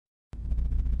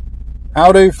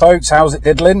Howdo folks, how's it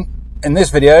diddling? In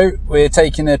this video we're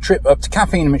taking a trip up to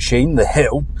Caffeine Machine, the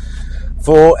hill,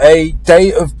 for a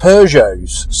day of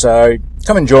Peugeots. So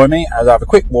come and join me as I have a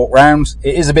quick walk round.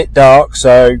 It is a bit dark,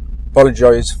 so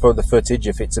apologise for the footage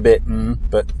if it's a bit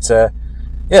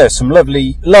yeah, some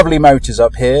lovely motors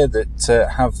up here that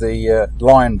have the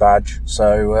lion badge,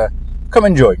 so come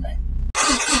and join me.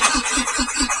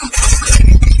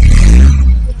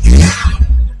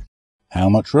 How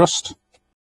much rust?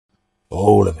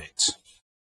 All of it.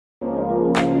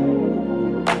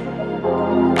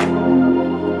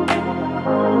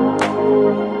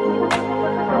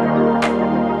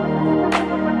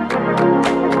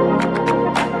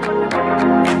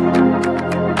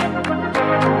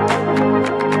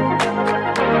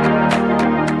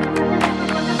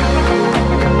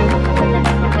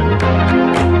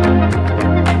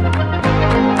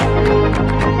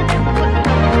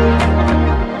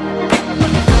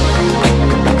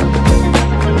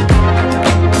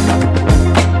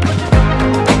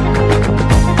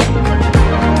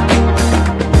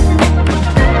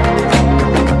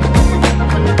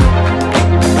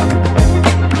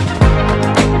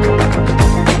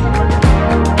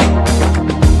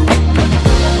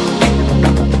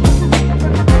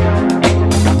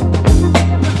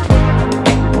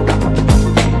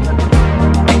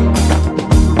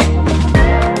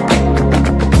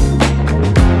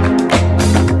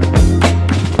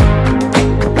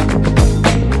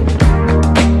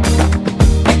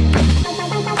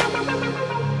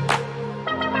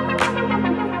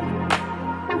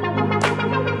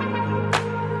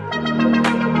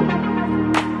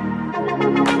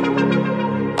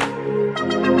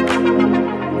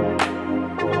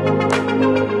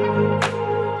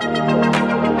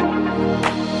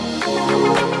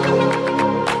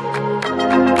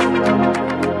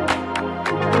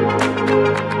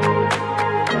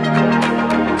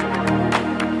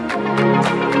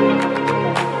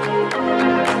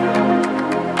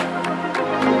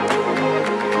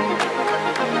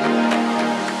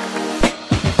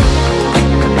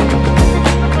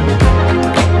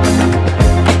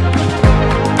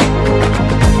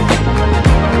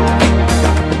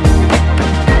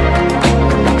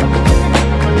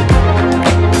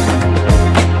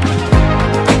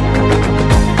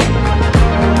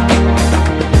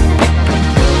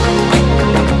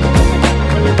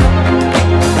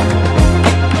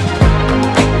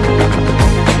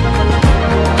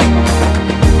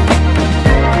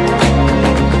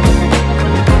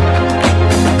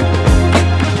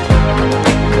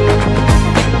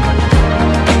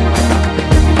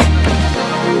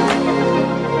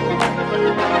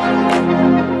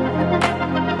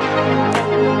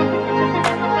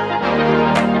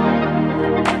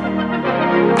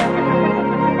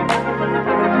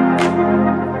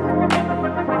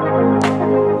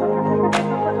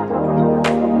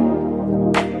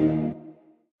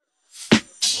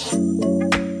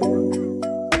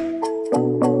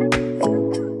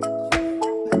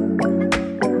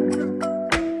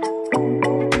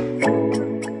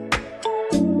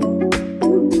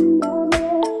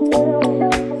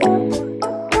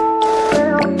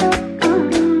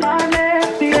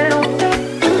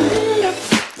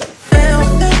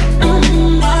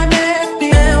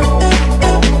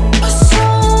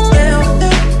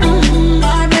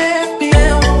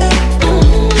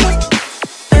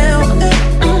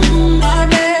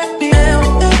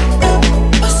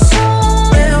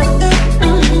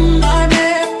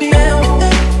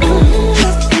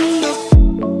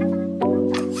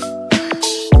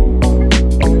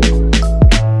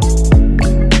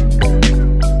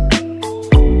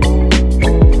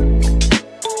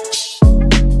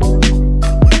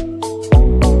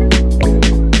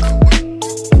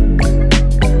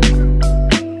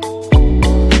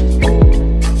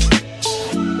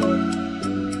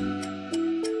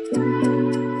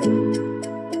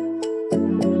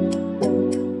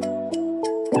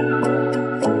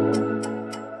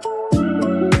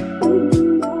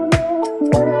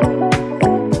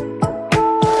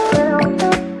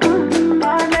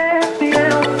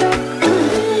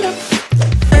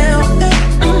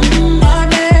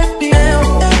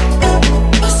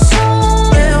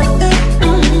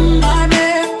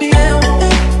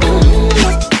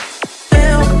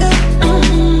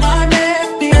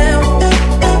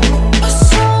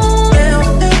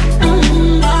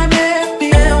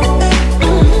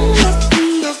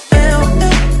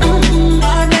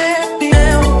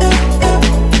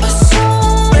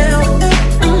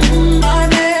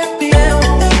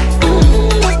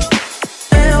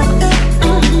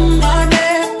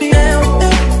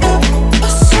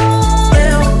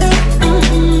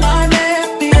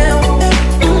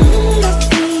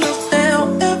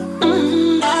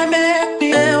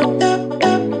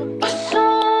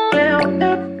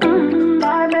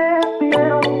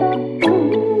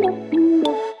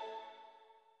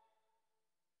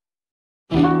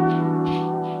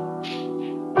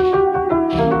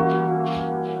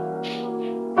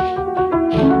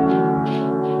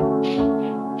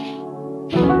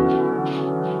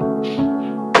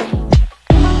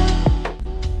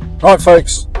 Right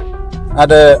folks,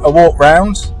 had a walk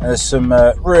round. There's some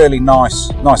really nice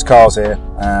cars here.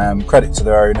 Credit to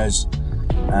their owners.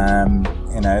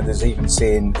 You know, there's even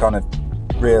seeing kind of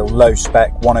real low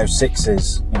spec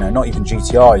 106s, you know, not even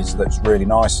GTIs. That's really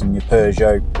nice, and your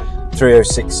Peugeot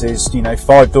 306s, you know,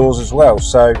 5 doors as well.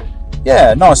 So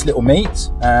yeah, nice little meet.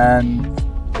 And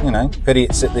you know, pity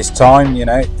it's at this time, you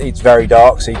know, it's very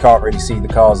dark, so you can't really see the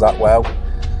cars that well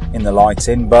in the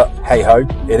lighting, but hey ho,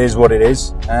 it is what it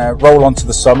is. Roll on to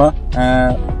the summer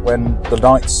when the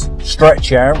nights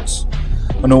stretch out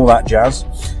and all that jazz.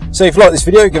 So if you like this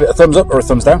video, give it a thumbs up or a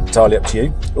thumbs down, entirely up to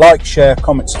you. Like, share,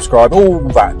 comment, subscribe, all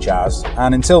that jazz.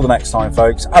 And until the next time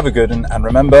folks, have a good one, and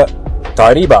remember,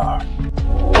 tidy bar.